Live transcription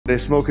they're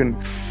smoking.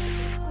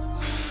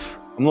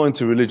 I'm not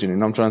into religion, you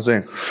know what I'm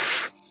trying to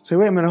say? Say,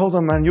 wait a minute, hold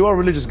on, man. You are a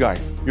religious guy.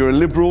 You're a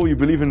liberal, you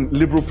believe in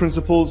liberal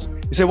principles.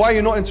 You say, why are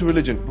you not into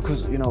religion?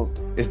 Because, you know,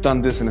 it's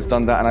done this and it's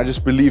done that, and I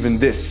just believe in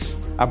this.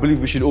 I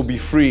believe we should all be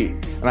free,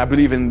 and I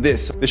believe in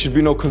this. There should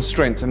be no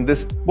constraints and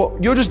this. Well,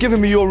 you're just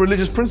giving me your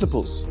religious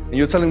principles, and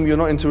you're telling me you're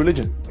not into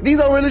religion. These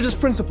are religious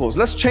principles.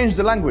 Let's change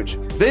the language.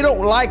 They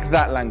don't like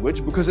that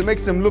language because it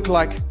makes them look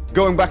like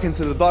going back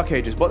into the Dark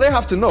Ages. But they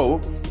have to know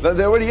that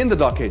they're already in the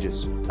Dark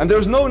Ages. And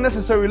there's no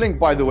necessary link,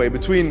 by the way,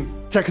 between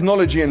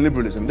technology and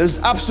liberalism. There's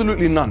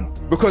absolutely none.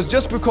 Because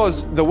just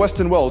because the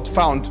Western world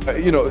found,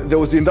 there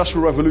was the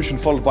Industrial Revolution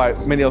followed by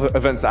many other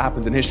events that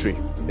happened in history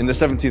in the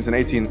 17th and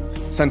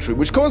 18th century,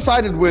 which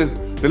coincided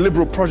with the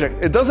liberal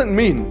project, it doesn't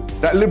mean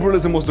that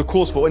liberalism was the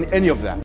cause for any of that.